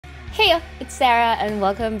Hey, it's Sarah and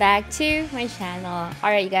welcome back to my channel.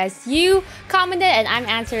 Alright you guys, you commented and I'm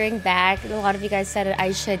answering back. A lot of you guys said that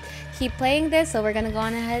I should keep playing this, so we're gonna go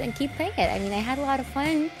on ahead and keep playing it. I mean, I had a lot of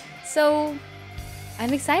fun, so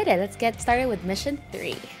I'm excited. Let's get started with mission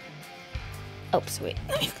 3. Oops, wait,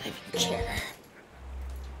 let me climb a chair.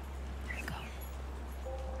 There we go.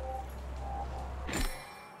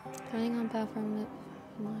 Turning on platform with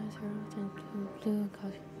blue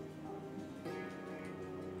coffee.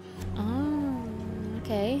 Oh,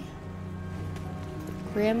 okay.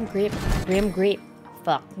 Grim grip.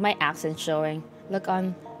 Fuck, my accent's showing. Look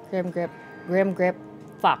on grim grip.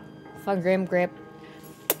 Fuck, grim grip.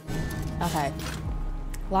 Okay.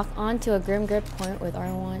 Lock on to a grim grip point with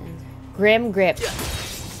R1 and grim grip.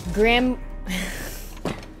 Grim.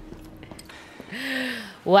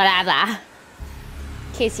 Whatever.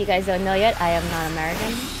 In case you guys don't know yet, I am not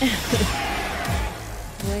American.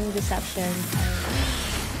 Wing deception.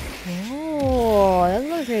 Oh, that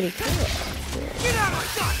looks really cool. Get out of my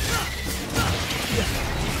sight!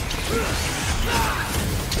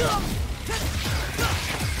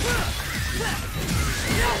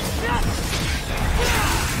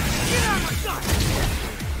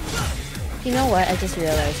 You know what? I just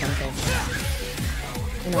realized something.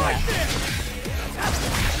 You know what?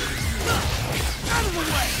 Out of the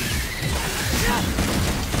way!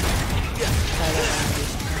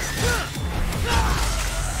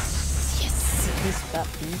 These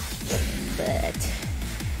puppies, but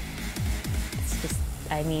it's just,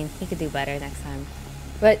 I mean, he could do better next time.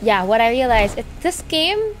 But yeah, what I realized, this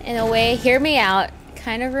game, in a way, hear me out,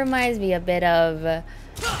 kind of reminds me a bit of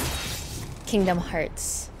Kingdom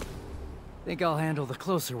Hearts. Think I'll handle the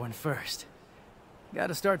closer one first.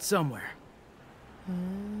 Gotta start somewhere.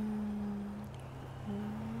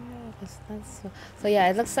 So yeah,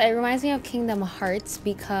 it reminds me of Kingdom Hearts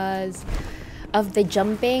because of the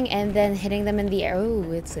jumping and then hitting them in the air. Oh,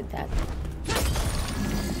 it's a that.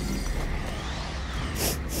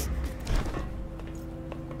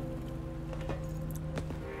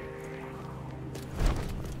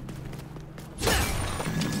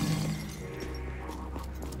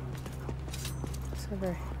 It's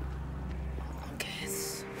over. Okay.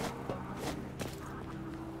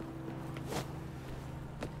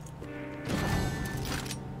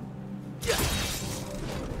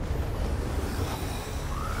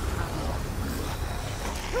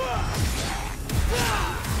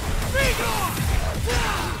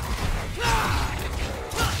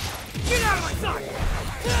 Get out of my sight!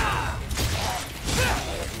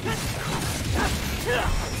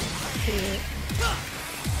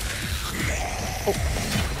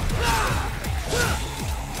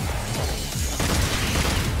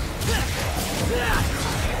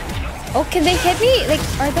 Oh, can they hit me? Like,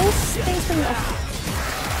 are those things from...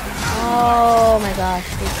 Oh my gosh.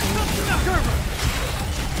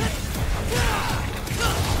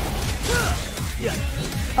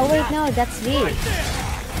 Oh wait, no, that's V.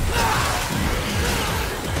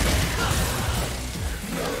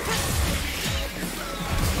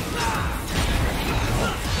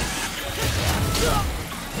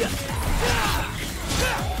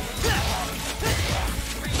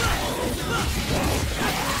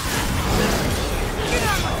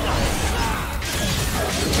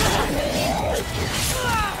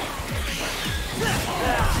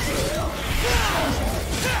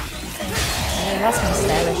 I lost my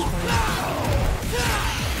stylish one.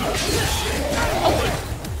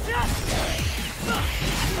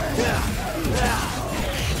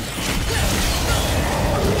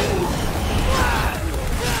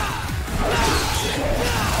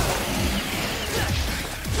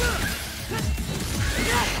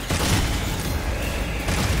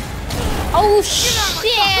 Oh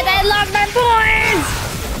shit! I lost my points!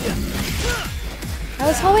 I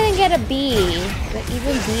was hoping to get a B, but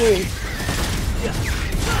even B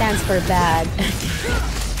stands for bad.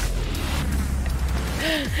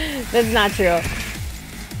 That's not true.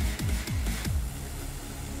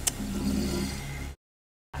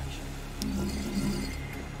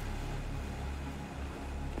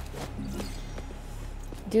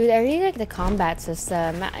 Dude, I really like the combat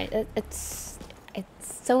system. It's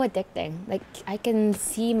so addicting. Like, I can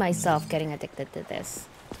see myself getting addicted to this.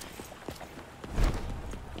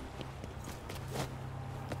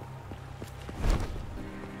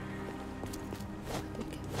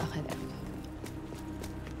 Okay, there we go.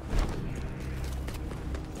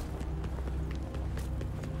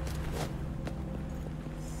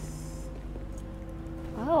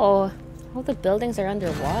 Oh, all the buildings are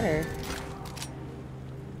underwater.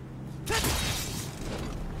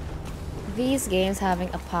 These games having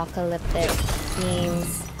apocalyptic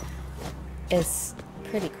themes is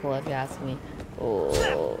pretty cool if you ask me.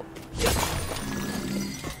 Oh.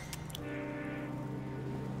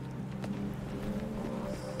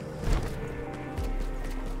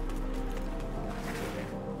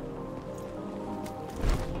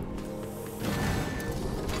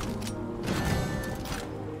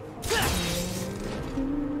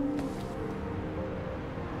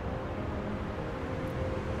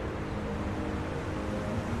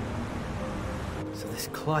 So this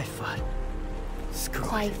Clyfot. Screw it.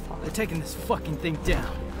 Clyfot. They're taking this fucking thing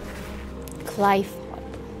down. Clyfot.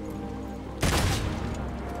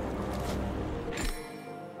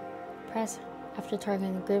 Press after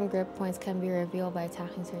targeting Grim Grip points can be revealed by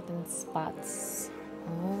attacking certain spots.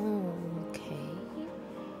 Oh, okay.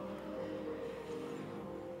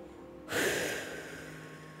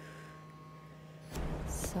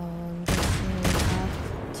 So I'm guessing we have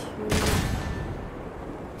to.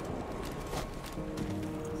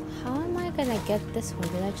 How am I gonna get this one?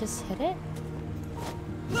 Did I just hit it?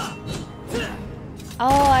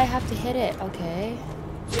 Oh, I have to hit it. Okay.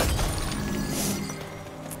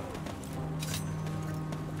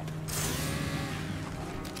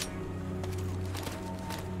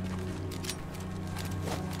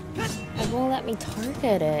 It won't let me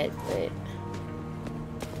target it, but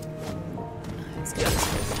let's get this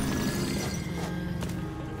first.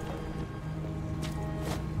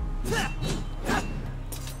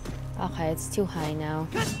 Okay, it's too high now.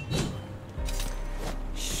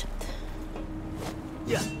 Shit.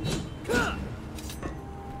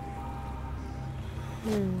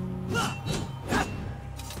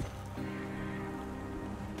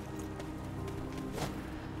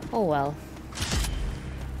 Oh well.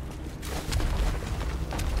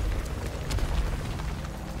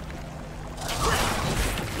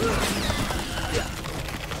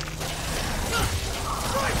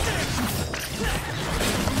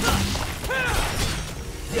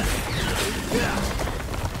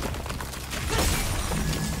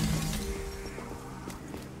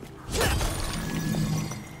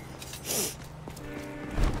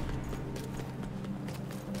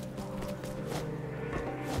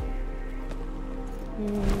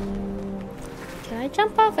 Can I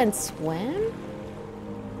jump off and swim?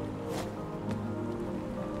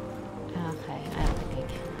 Okay, I don't think I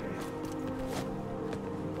can.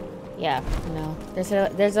 Yeah, no.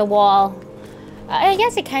 There's a wall. I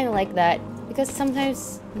guess I kind of like that because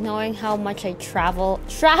sometimes knowing how much I travel,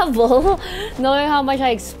 knowing how much I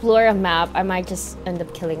explore a map, I might just end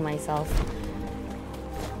up killing myself.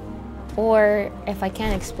 Or if I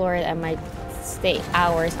can't explore it, I might stay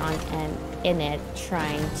hours on end in it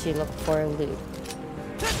trying to look for loot.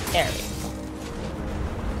 There we go.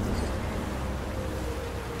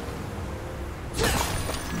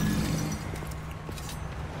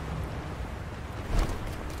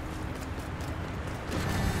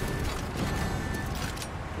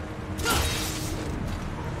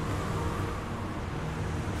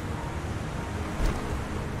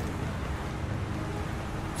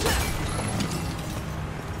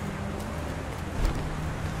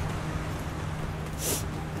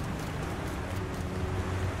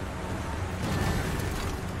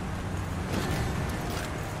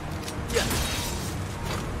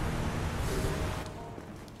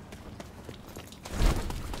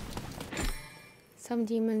 Some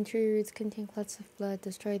demon tree roots contain clots of blood.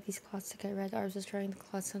 Destroy these clots to get red orbs. Destroying the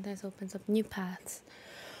clots sometimes opens up new paths.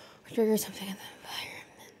 Or trigger something in the environment.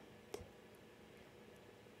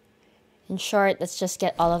 In short, let's just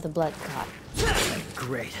get all of the blood caught.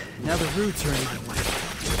 Great. Now the roots are in my way.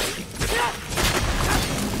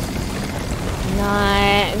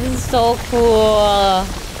 Nice. This is so cool.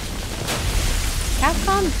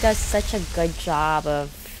 Capcom does such a good job of...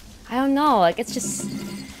 I don't know, like it's just...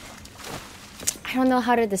 I don't know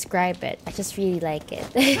how to describe it. I just really like it.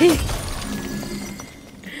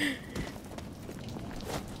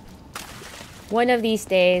 One of these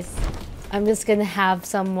days, I'm just gonna have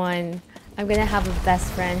someone... I'm gonna have a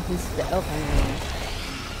best friend who's... Oh,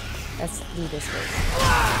 no. Let's do this first.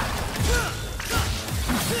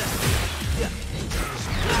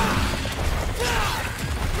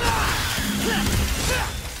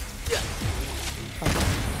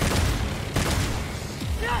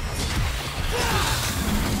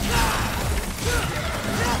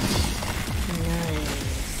 Nice.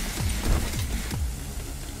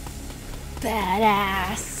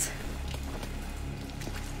 Badass.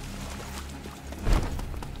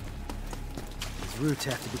 These roots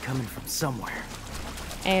have to be coming from somewhere.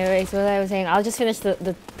 Anyways, what I was saying, I'll just finish the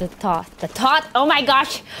thought. The thought? Oh my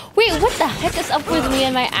gosh! Wait, what the heck is up with me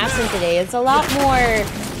and my accent today? It's a lot more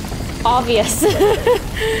obvious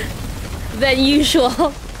than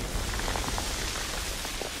usual.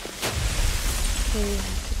 Okay, we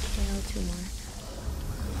have to kill 2 more.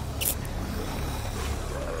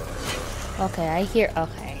 Okay, I hear.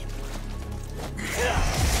 Okay.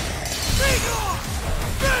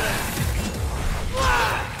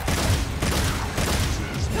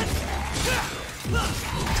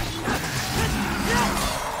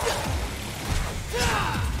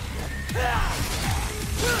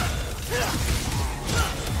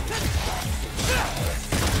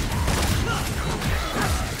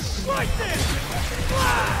 Right there!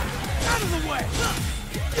 Out of the way!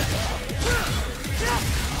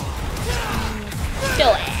 Do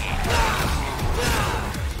it!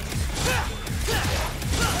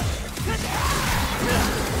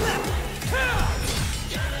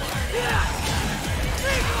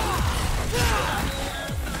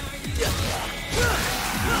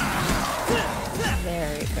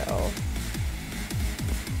 There we go.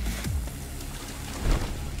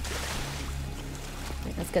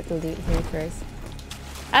 Let's get the loot here first.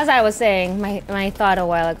 As I was saying, my thought a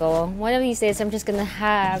while ago, one of these days I'm just gonna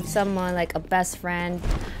have someone like a best friend,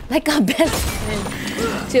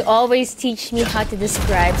 to always teach me how to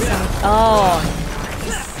describe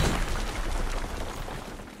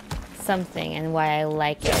something and why I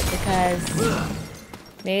like it. Because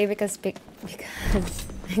maybe because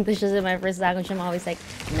English isn't my first language, I'm always like,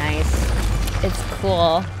 nice, it's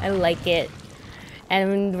cool, I like it,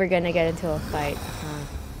 and we're gonna get into a fight.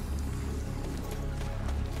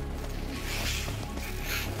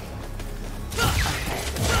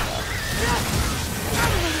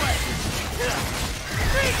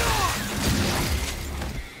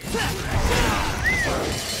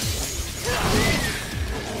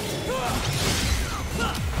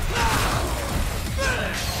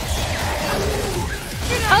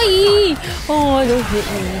 Aye! Oh, don't hit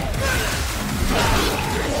me.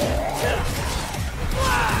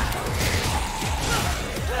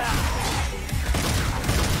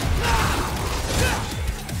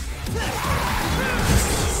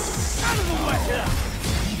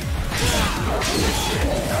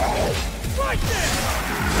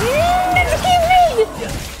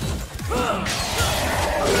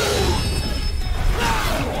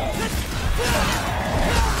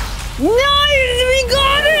 Nice! We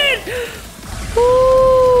got it! Ooh,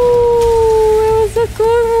 it was a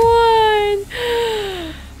good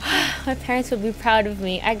one. My parents would be proud of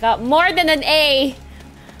me. I got more than an A.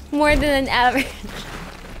 More than an average.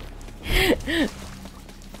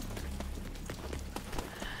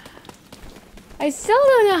 I still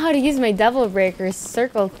don't know how to use my Devil Breaker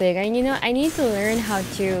circle thing. And you know, I need to learn how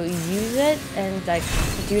to use it and like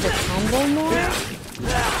do the combo more.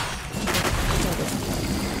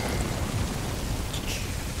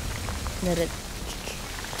 Let it.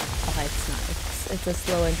 Oh, it's not. It's a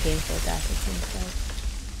slow and painful death. It seems like.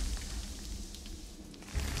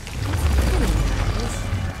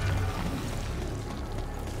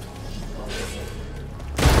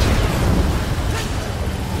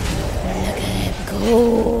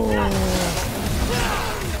 Oh,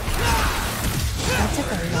 that took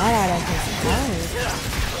a lot out of his health.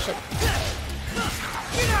 Shit.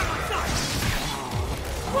 Get out of sight!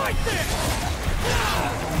 Right there!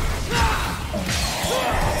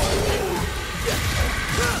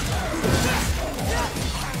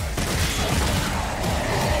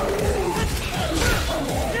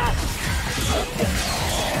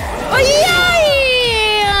 Oh yeah!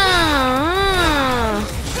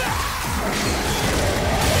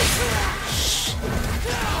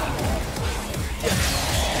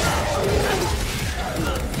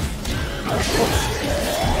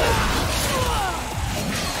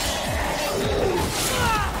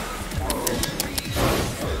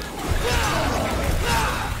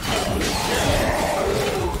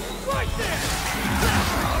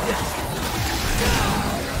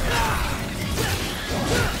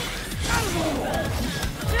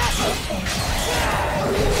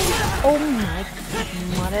 Oh my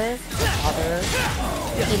mother, father,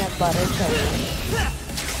 peanut butter jelly.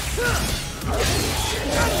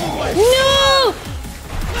 No!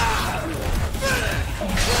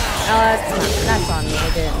 Oh, that's on me. I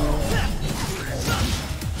didn't move.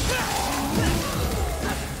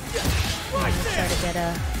 Try to get a.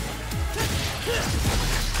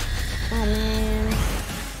 Oh man,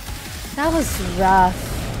 that was rough.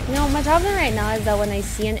 You know, my problem right now is that when I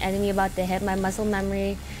see an enemy about to hit, my muscle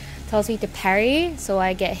memory tells me to parry, so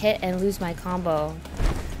I get hit and lose my combo.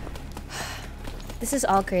 This is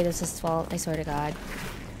all Kratos' fault, I swear to God.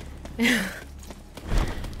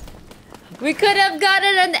 We could have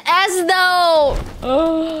gotten an S though!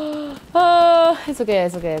 Oh, it's okay,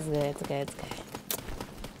 it's okay, it's okay, it's okay, it's okay.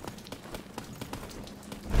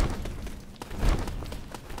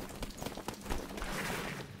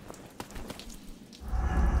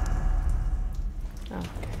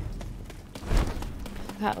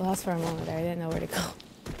 Got lost for a moment there. I didn't know where to go.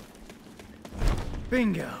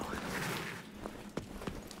 Bingo.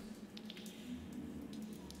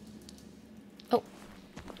 Oh.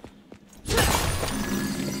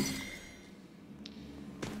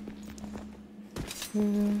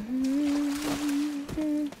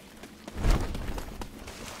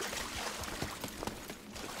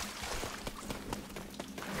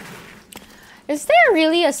 Is there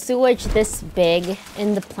really a sewage this big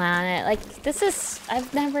in the planet? Like, this is...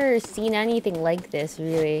 I've never seen anything like this,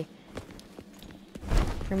 really.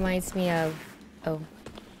 Reminds me of... Oh.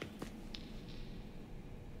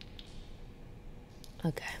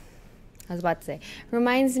 Okay. I was about to say.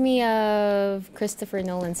 Reminds me of Christopher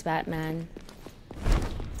Nolan's Batman.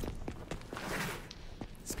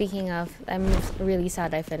 Speaking of, I'm really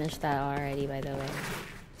sad I finished that already, by the way.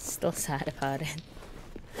 Still sad about it.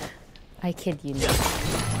 I kid you not.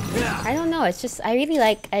 I don't know. It's just I really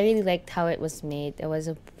liked how it was made. It was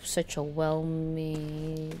such a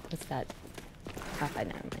well-made. What's that? Oh, never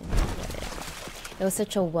mind. It was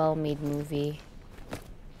such a well-made movie.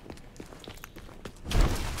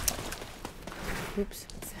 Oops.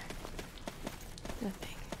 What's that? Nothing.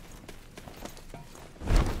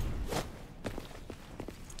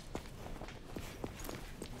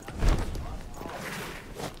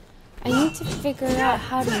 I need to figure out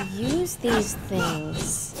how to use these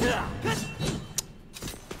things.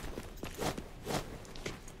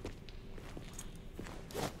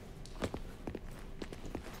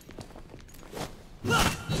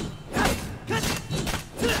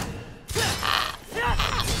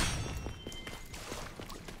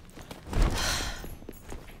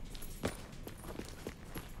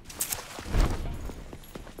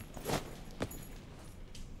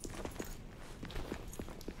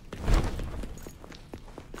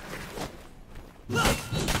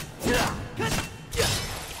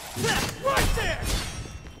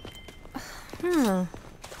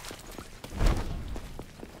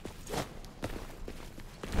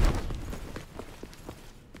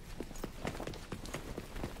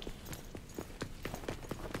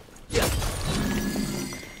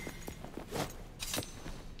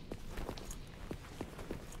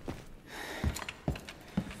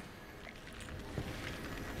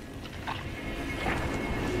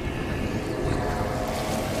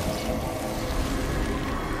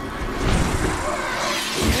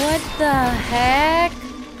 What the heck?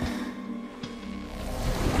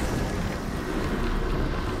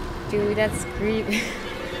 Dude, that's creepy.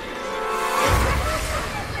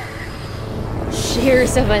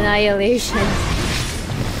 Shears of annihilation.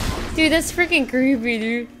 Dude, that's freaking creepy,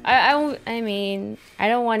 dude. I mean, I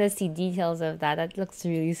don't want to see details of that. That looks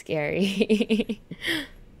really scary.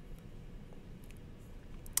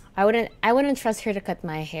 I wouldn't trust her to cut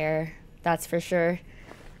my hair. That's for sure.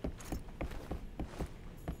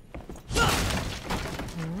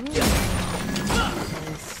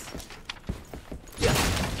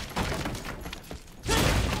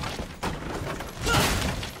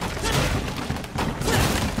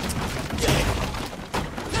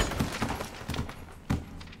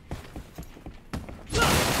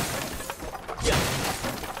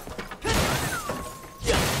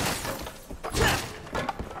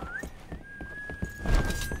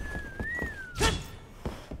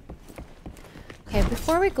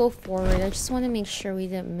 Before we go forward, I just want to make sure we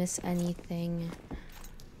didn't miss anything.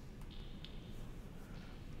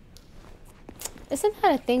 Isn't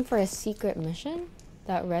that a thing for a secret mission?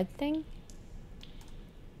 That red thing?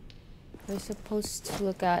 We're supposed to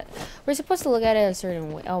look at it a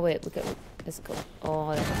certain way. Oh wait, let's go. Oh,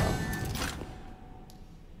 let's go.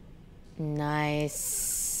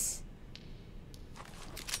 Nice.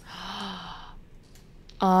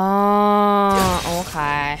 Oh,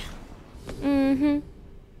 okay. Mm-hmm.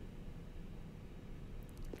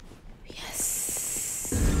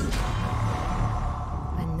 Yes.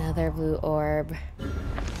 Another blue orb.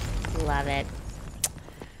 Love it.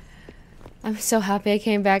 I'm so happy I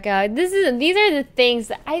came back out. These are the things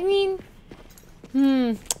that, I mean,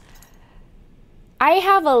 I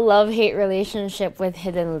have a love-hate relationship with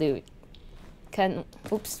hidden loot.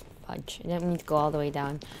 Oops, fudge. I didn't mean to go all the way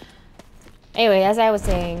down. Anyway, as I was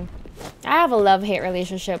saying, I have a love-hate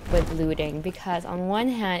relationship with looting because on one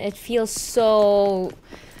hand, it feels so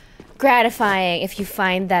gratifying if you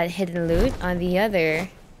find that hidden loot. On the other,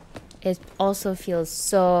 it also feels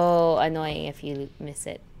so annoying if you miss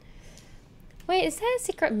it. Wait, is that a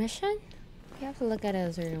secret mission? You have to look at it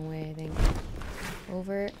a certain way, I think.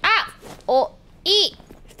 Over. Ah! Oh! Eat!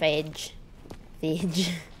 Fidge. Fidge.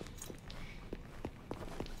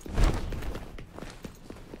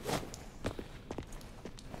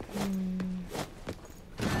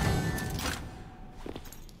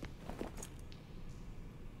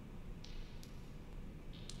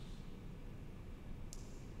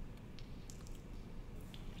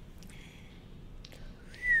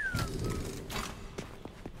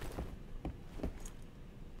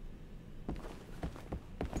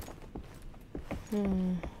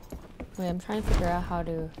 Wait, I'm trying to figure out how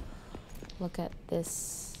to look at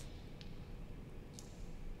this.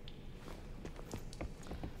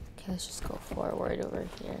 Okay, let's just go forward over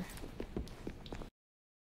here.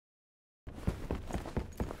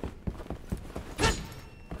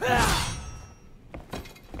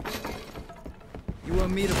 You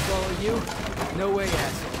want me to follow you? No way,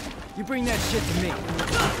 asshole. You bring that shit to me.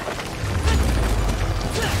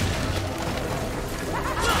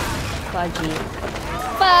 Fudgy.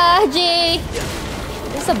 Fudgy!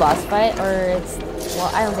 Is this a boss fight or it's...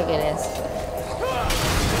 Well, I don't think it is.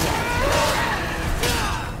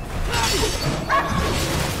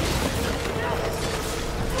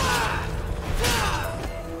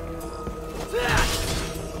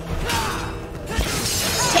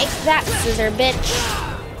 Take that, scissor bitch!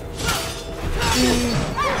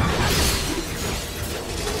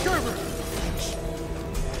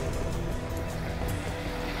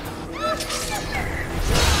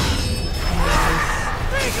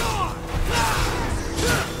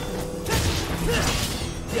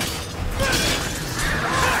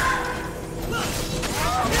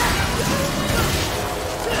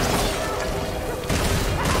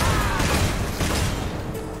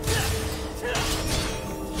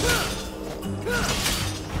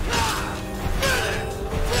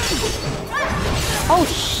 Oh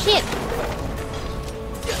shit!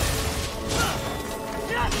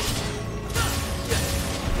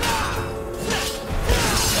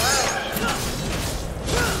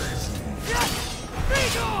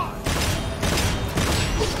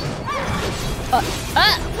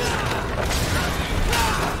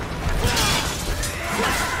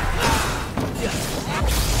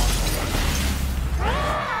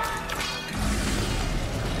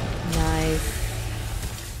 Nice.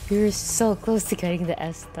 You're so close to getting the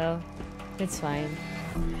S though. It's fine.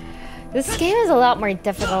 This game is a lot more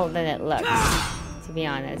difficult than it looks, to be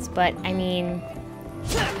honest. But I mean,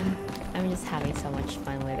 I'm just having so much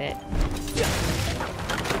fun with it.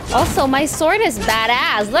 Also, my sword is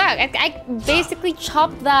badass. Look, I basically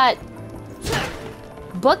chopped that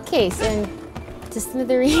bookcase into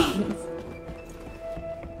smithereens.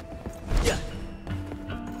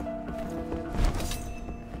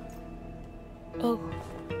 Oh.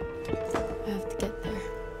 I have to get there.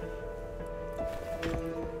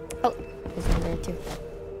 Oh, there's one there too.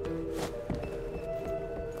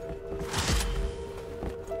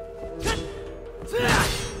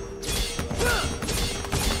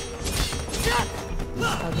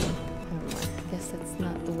 Okay, I guess that's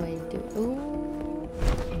not the way to do it. Ooh.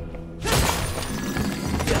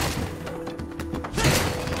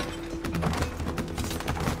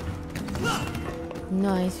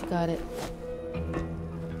 Nice, you got it.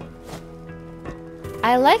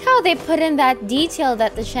 I like how they put in that detail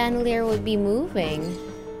that the chandelier would be moving.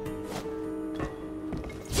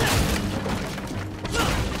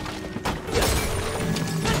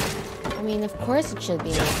 I mean, of course it should be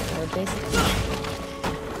moving. We're basically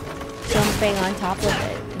jumping on top of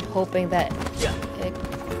it and hoping that it...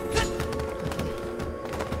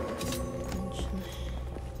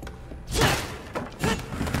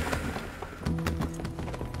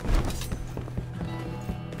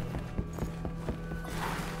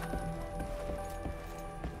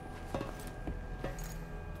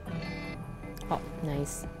 Oh,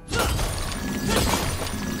 nice.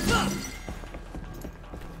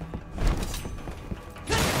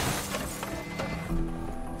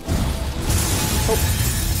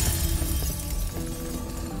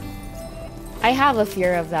 I have a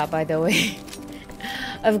fear of that, by the way.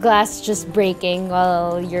 Of glass just breaking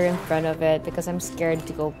while you're in front of it because I'm scared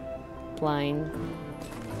to go blind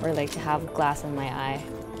or like to have glass in my eye.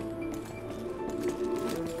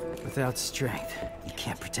 Without strength, you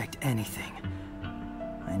can't protect anything.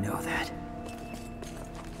 I know that.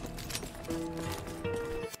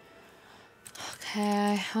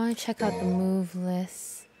 Okay, I want to check out the move list.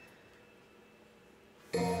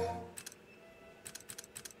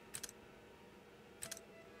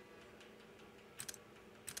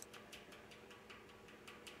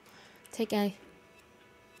 Take a...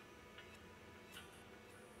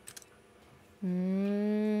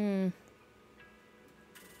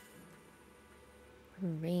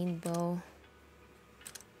 Rainbow.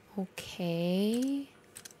 Okay.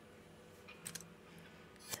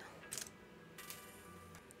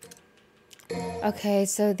 Okay,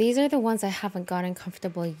 so these are the ones I haven't gotten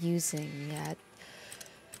comfortable using yet.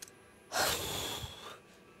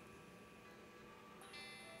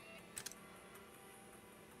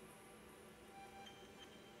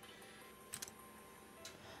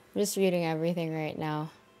 I'm just reading everything right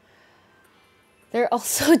now. They're all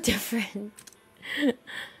so different.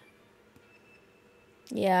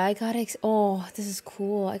 Yeah, I gotta. Oh, this is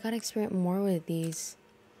cool. I gotta experiment more with these.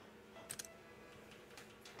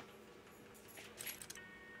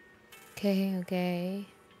 Okay, okay.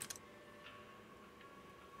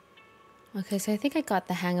 Okay, so I think I got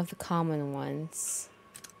the hang of the common ones.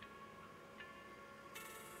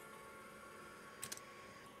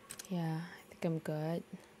 Yeah, I think I'm good.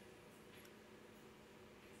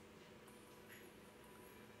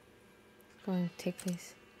 Going to take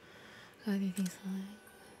place. Got anything like.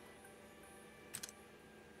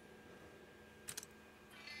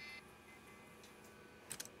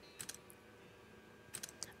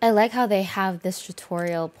 I like how they have this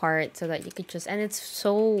tutorial part so that you could just, and it's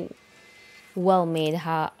so well made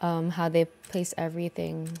how they place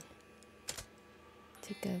everything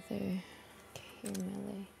together. Okay,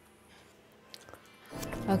 melee.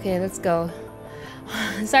 Okay, let's go.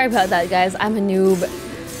 Sorry about that, guys. I'm a noob,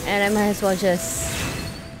 and I might as well just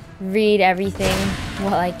read everything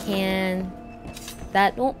while I can.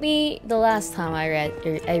 That won't be the last time I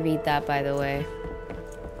read that, by the way.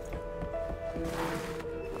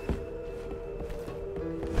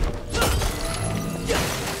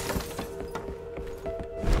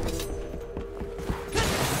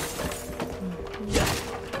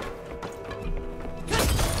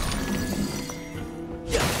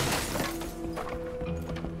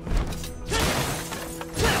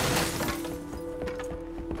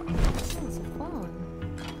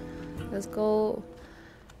 Let's go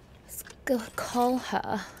call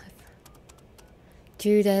her.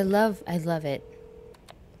 Dude, I love it.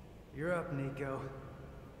 You're up, Nico.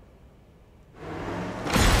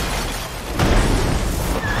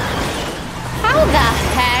 How the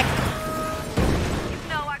heck? You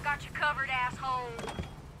know I got you covered, asshole.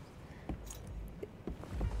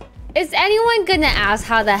 Is anyone gonna ask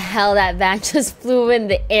how the hell that van just flew in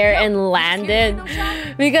the air and landed?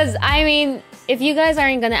 Because, I mean, if you guys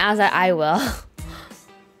aren't gonna ask that, I will.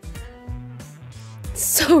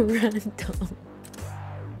 So random.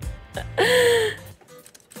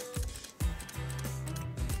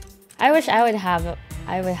 I wish I would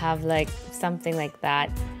have like something like that.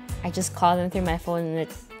 I just call them through my phone and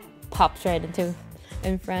it pops right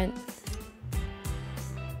in front.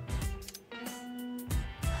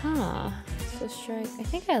 Huh. So strike. I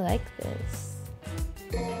think I like this.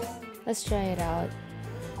 Let's try it out.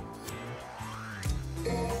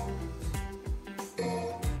 Let's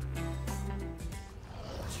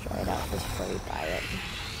try it out before we buy it.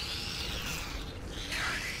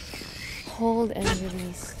 Hold and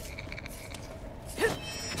release.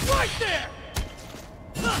 Right there!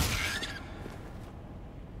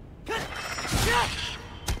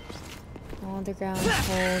 On the ground,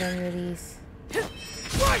 hold and release.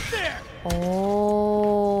 Right there!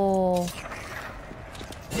 Oh.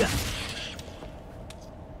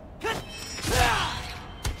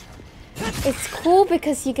 It's cool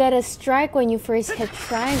because you get a strike when you first hit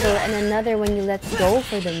triangle and another when you let go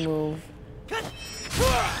for the move.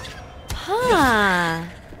 Huh.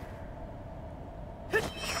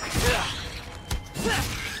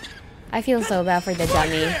 I feel so bad for the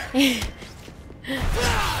dummy.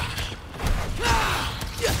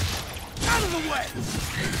 Out of the way!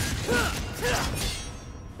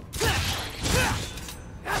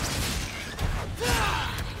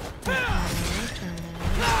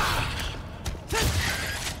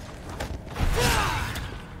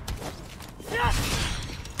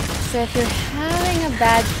 So if you're having a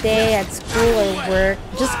bad day at school or work,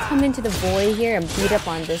 just come into the void here and beat up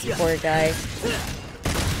on this poor guy.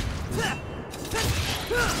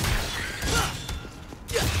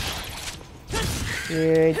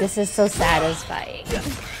 Dude, this is so satisfying.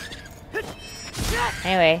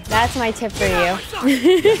 Anyway, that's my tip for you.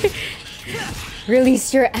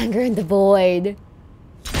 Release your anger in the void.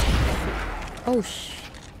 Oh,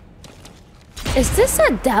 is this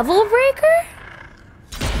a devil breaker?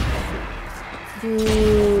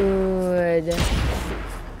 Dude.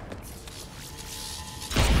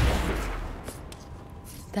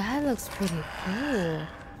 That looks pretty cool.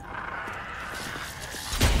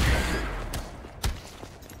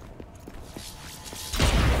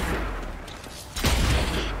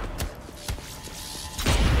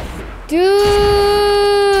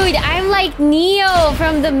 Dude, I'm like Neo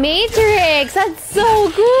from the Matrix. That's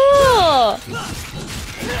so cool.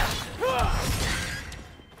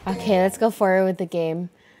 Okay, let's go forward with the game.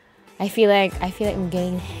 I feel like I'm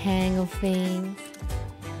getting the hang of things.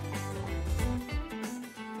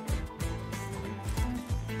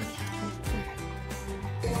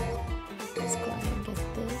 Let's go ahead and get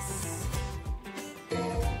this.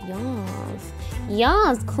 Yas.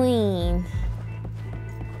 Yas, queen.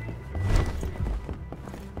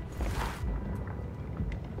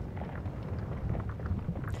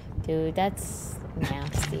 dude, that's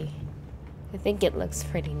nasty. I think it looks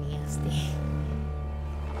pretty nasty.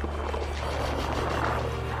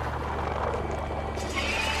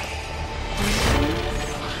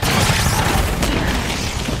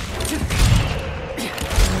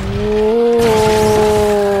 Ooh.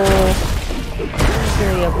 It's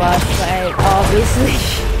gonna be a boss fight, obviously.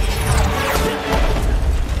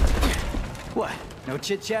 What? No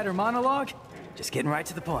chit-chat or monologue? Just getting right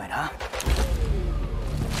to the point, huh?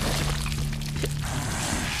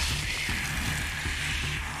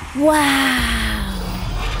 Wow.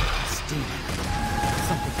 Steaming.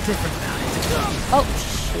 Something different about it. Oh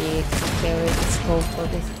shit. Okay, let's go for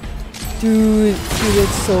this. Dude, he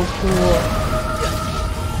looks so cool.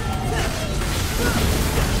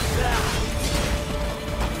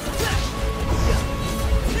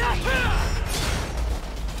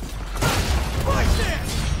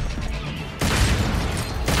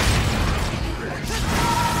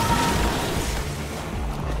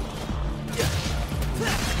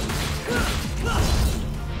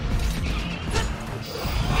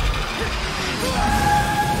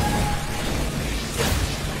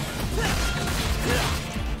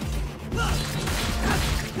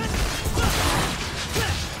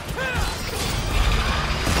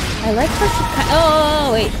 I like how she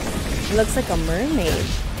oh wait. It looks like a mermaid.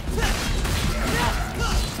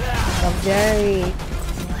 A very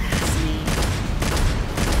classy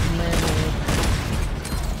mermaid.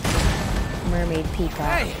 Mermaid peacock.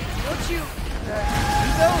 Hey, don't you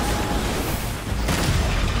see those?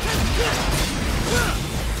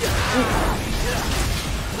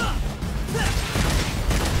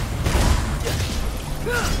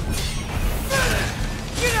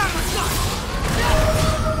 Get out of my sight!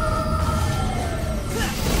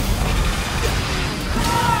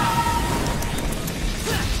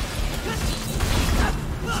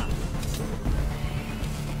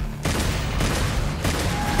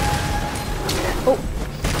 Oh.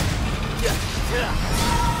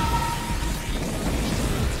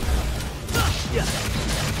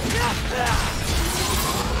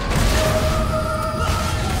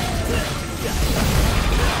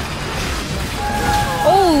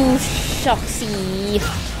 Oh, shucksy.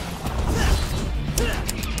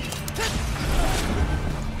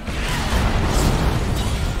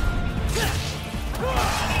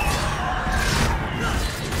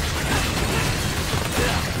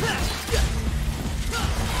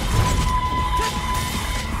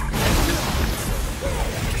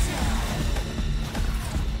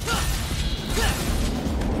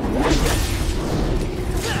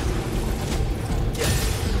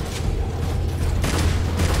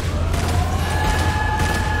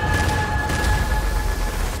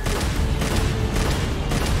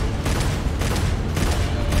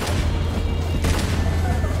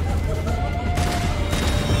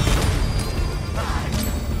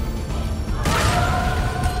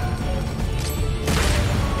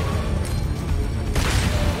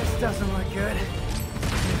 Doesn't look good. Need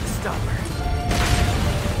to stop her.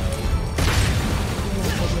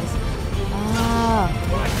 Ah.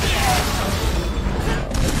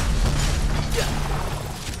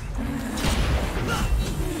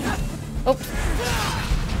 Oh.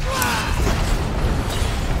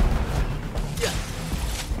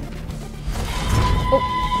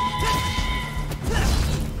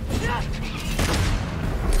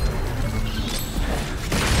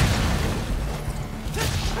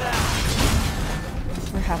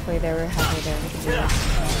 We're halfway there, we can do this.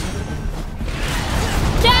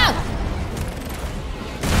 Jump!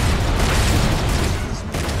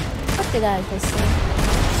 What did I just say?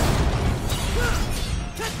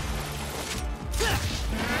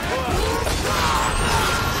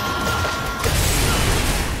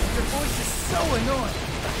 Your voice is so annoying.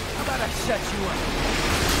 How about I shut you up?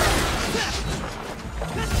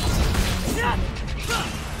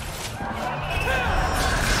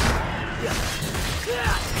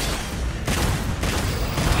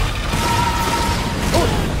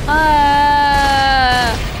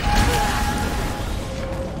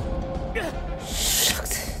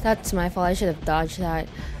 Shucks. That's my fault. I should have dodged that.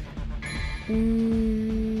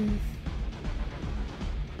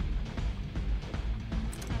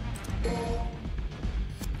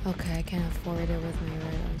 Okay, I can't afford it with my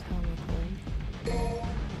red on coin.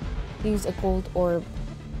 Use a gold orb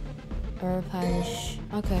or punish.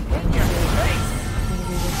 Okay. Look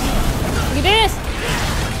at this!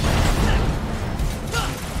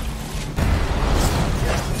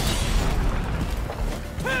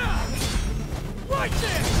 Right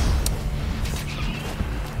there!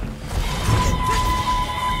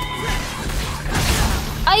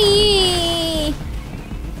 Aye!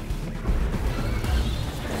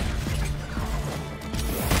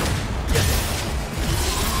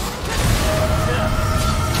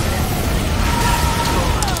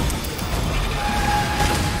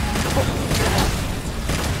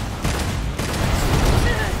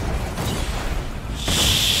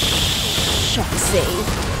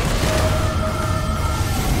 save.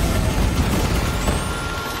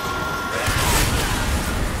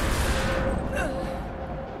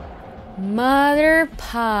 Mother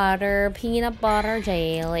Potter peanut butter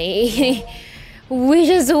jelly. We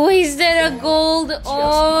just wasted a gold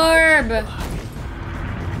orb.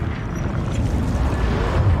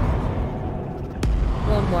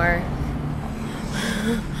 One more.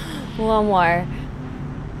 One more.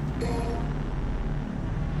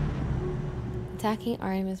 Attacking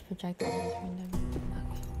Artemis projectiles is random.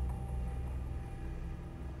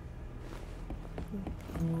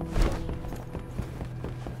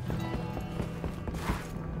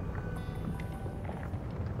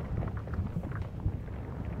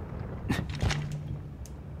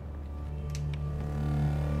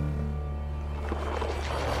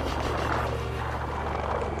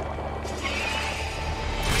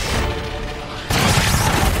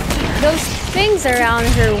 Those things around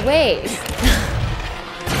her waist.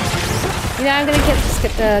 You know, I'm gonna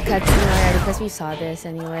skip the cutscene already because we saw this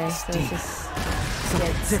anyway. So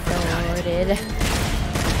let's just get started.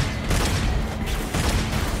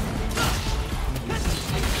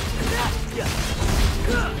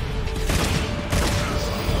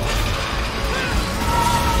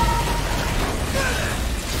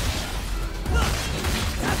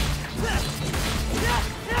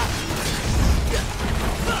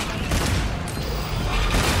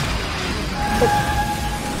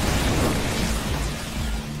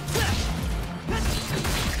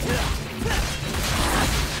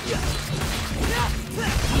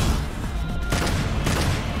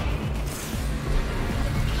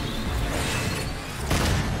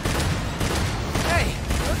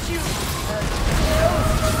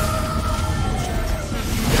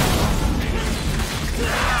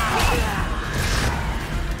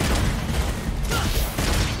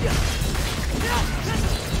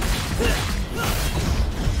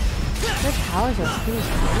 Powers are pretty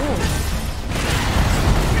cool.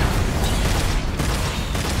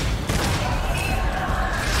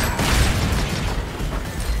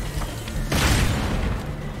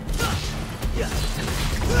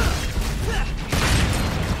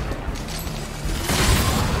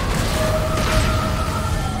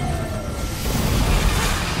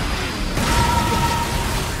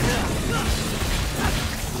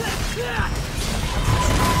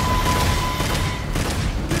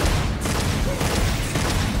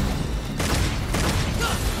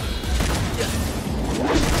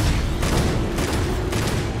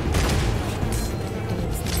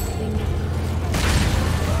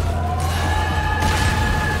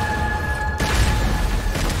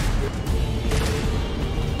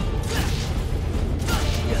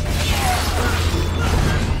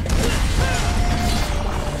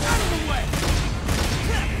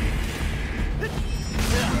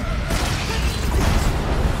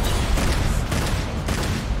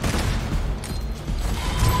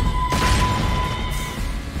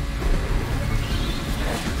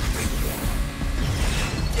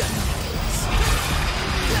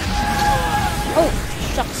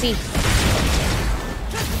 See.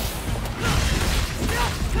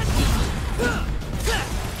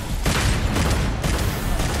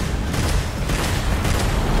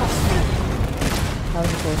 That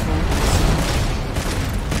was a close one.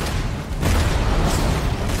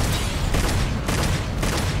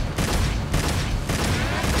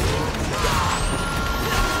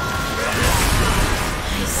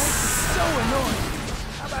 So annoying.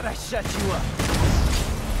 How about I shut you up?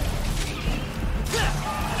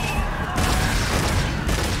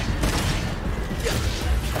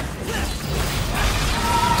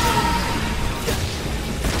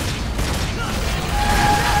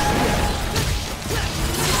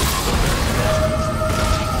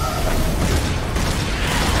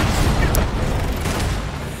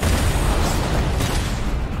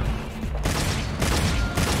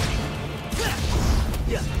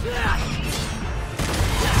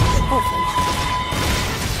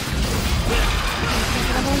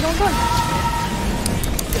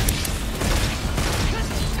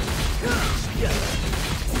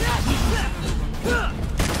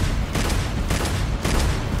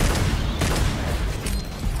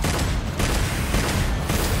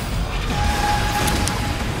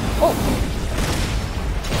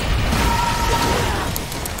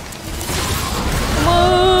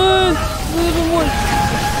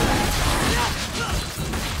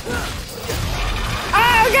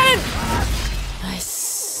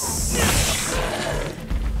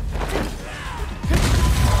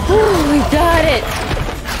 Got it!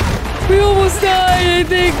 We almost died, I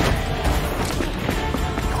think!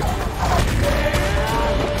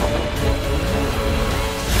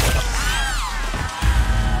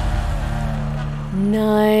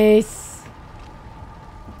 Nice.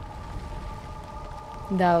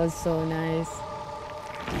 That was so nice.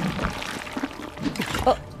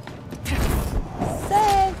 Oh.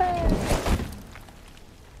 Save her.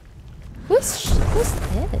 Who's this?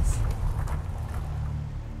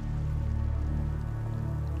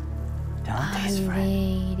 Dante's A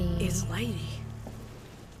friend. lady. It's Lady.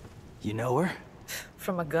 You know her?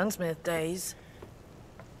 From my gunsmith days.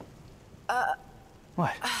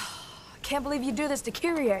 What? Can't believe you do this to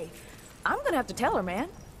Kyrie. I'm gonna have to tell her, man.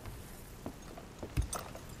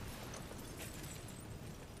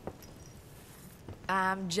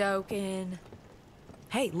 I'm joking.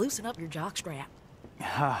 Hey, loosen up your jockstrap.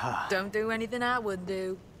 Haha. Don't do anything I wouldn't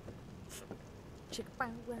do. Chicka bow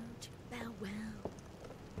wow, chicka bow wow.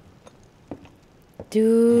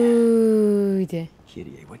 Dude.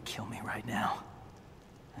 Kyrie would kill me right now.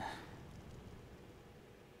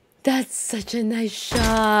 That's such a nice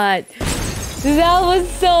shot. That was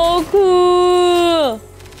so cool.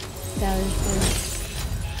 That was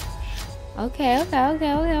cool. Okay. We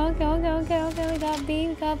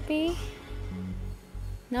got B.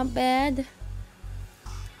 Not bad.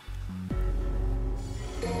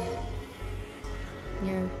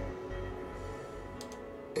 Here.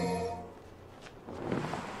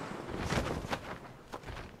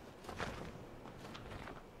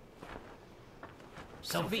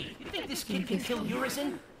 So, V, you think this kid can kill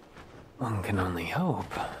Urizen? One can only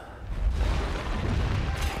hope.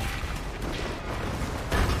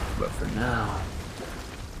 But for now,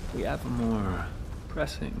 we have a more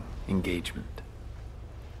pressing engagement.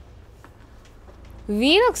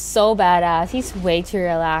 V looks so badass. He's way too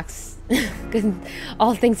relaxed.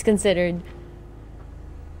 All things considered.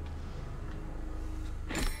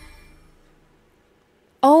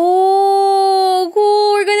 Oh,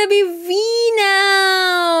 cool. We're gonna be V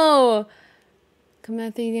now.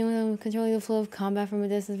 Combat 3D, controlling the flow of combat from a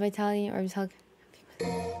distance, vitality, or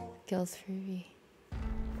kills for V.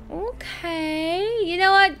 Okay. You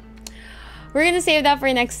know what? We're gonna save that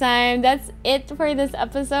for next time. That's it for this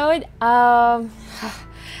episode.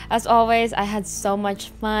 As always, I had so much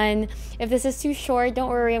fun. If this is too short, don't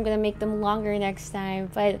worry, I'm gonna make them longer next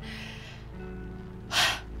time. But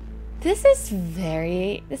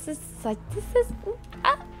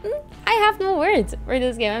I have no words for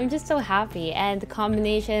this game. I'm just so happy, and the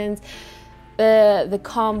combinations, the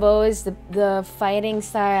combos, the fighting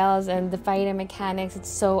styles, and the fighting mechanics, it's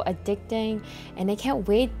so addicting, and I can't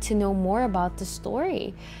wait to know more about the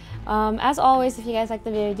story. As always, if you guys like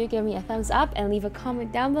the video, do give me a thumbs up and leave a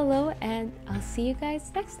comment down below, and I'll see you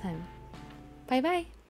guys next time. Bye bye.